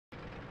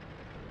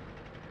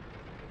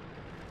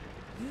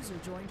User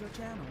joined your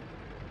channel.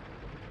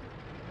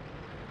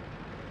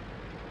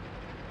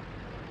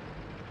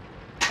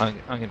 I'm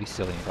gonna be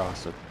silly and cross,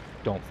 so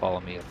don't follow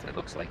me if it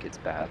looks like it's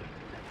bad.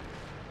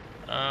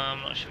 I'm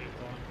not sure we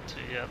want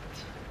to yet.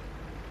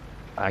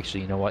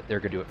 Actually, you know what? They're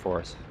gonna do it for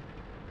us.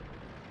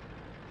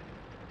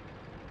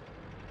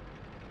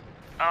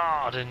 Oh,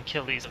 I didn't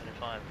kill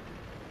E75.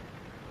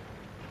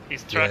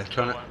 He's Yeah, tracked.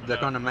 they're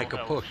trying to make a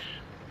push.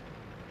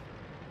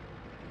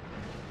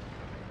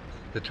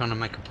 They're trying to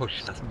make a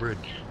push. That's a bridge.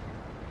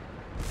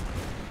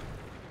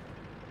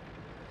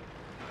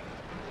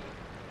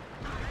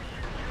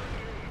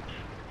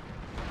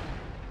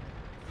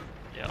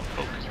 Yeah, I'm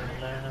focusing on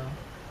there now.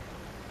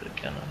 The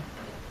cannon.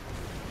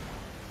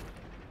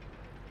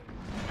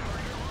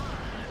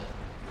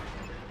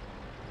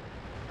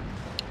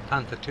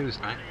 Panther 2's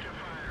back.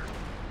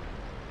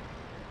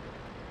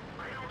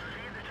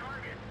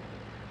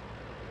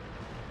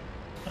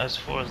 As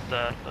far as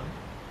that, but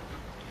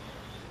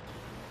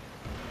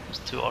there's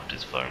two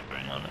artists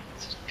firing on it.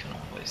 It's kind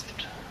of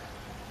wasted.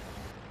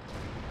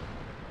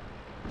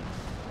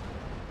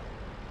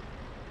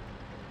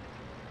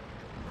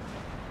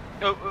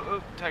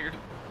 Oh, Tiger.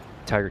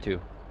 Tiger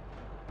 2.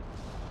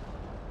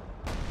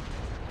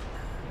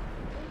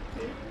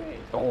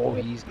 Oh,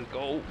 he's gonna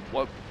go.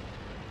 What?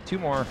 Two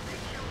more.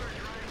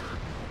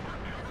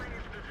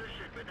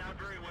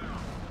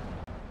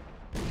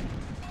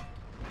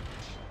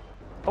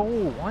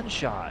 Oh, one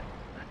shot.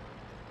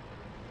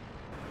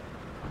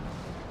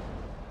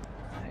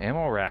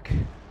 Ammo rack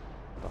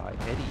by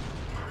Eddie.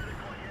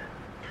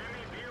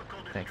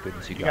 Thank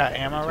goodness you got that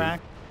ammo too.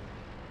 rack?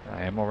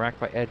 Ammo rack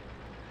by Ed.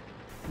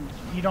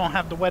 You don't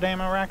have the wet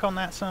ammo rack on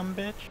that son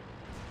bitch?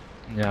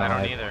 No, I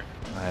don't either.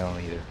 I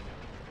don't either.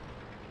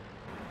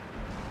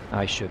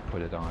 I should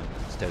put it on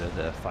instead of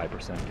the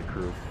 5% to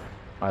crew.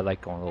 I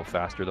like going a little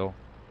faster though.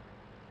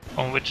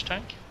 On which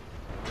tank?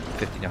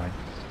 59.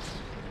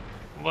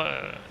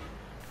 What?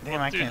 Damn,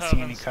 what I do you can't have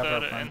see any cover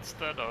up front.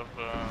 instead of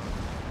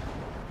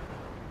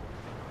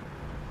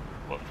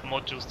what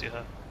modules do you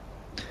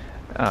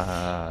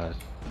have?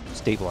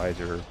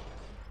 Stabilizer,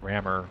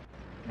 rammer,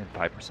 and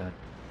 5%.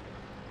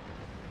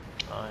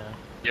 Oh yeah.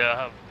 Yeah, I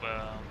have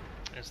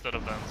instead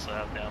of vents, I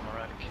have the ammo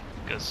rack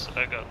because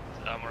I got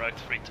ammo rack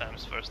 3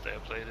 times first day I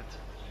played it.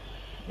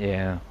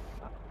 Yeah.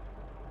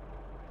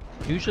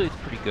 Usually it's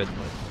pretty good,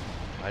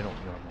 but I don't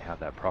normally have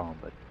that problem.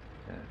 But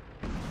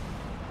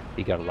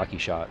he got a lucky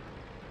shot.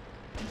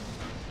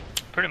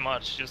 Pretty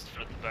much just for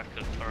the back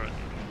of the turret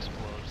and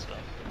explode stuff.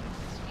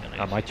 It's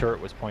kinda My easy.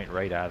 turret was pointing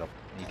right at him.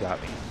 He got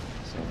me.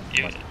 So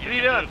You What are can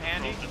you do doing, it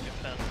Andy? if you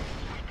can.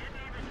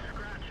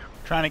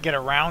 Trying to get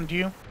around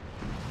you?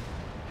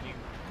 You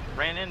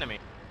ran into me.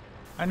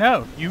 I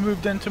know, you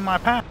moved into my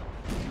path.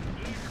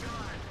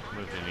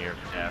 Moved into your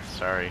path,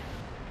 sorry.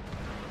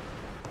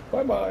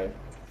 Bye-bye.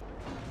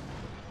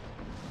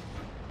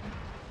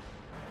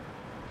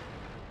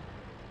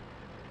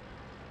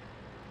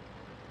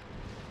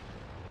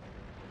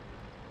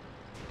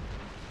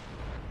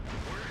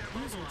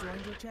 User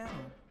joined your channel.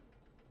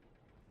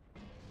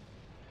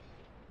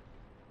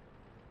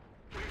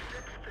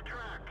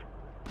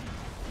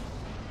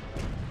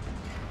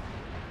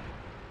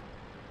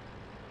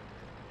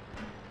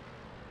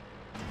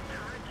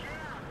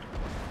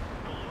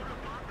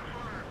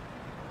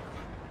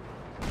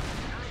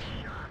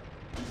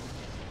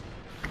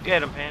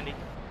 Get him, Pandy.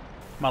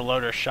 My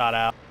loader shot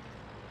out.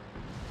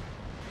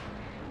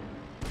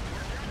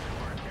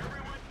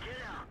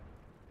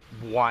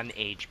 One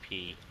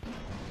HP.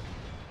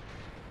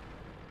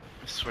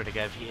 I swear to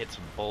God, if he hits a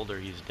boulder,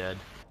 he's dead.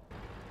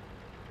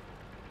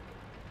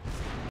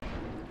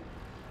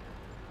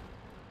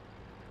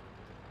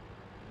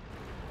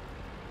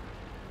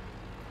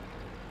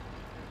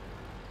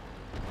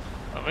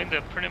 I think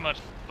they're pretty much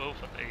both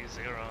at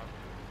A0.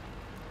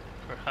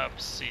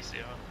 Perhaps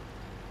C0.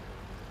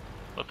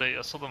 But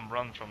I saw them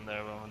run from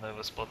there when they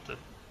were spotted.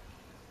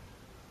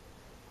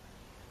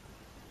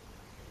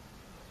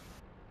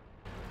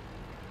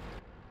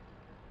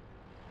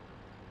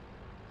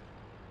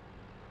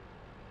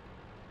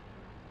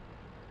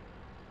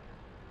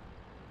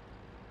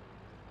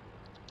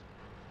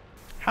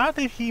 How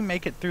did he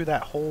make it through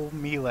that whole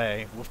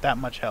melee with that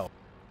much health?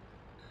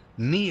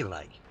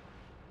 Melee.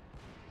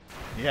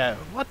 Yeah,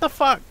 what the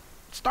fuck?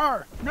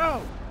 Star,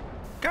 no!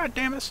 God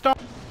damn it, Star!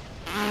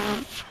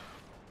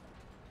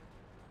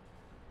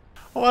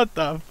 What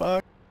the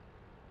fuck?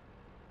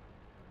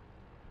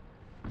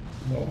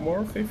 No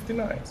more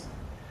 59s.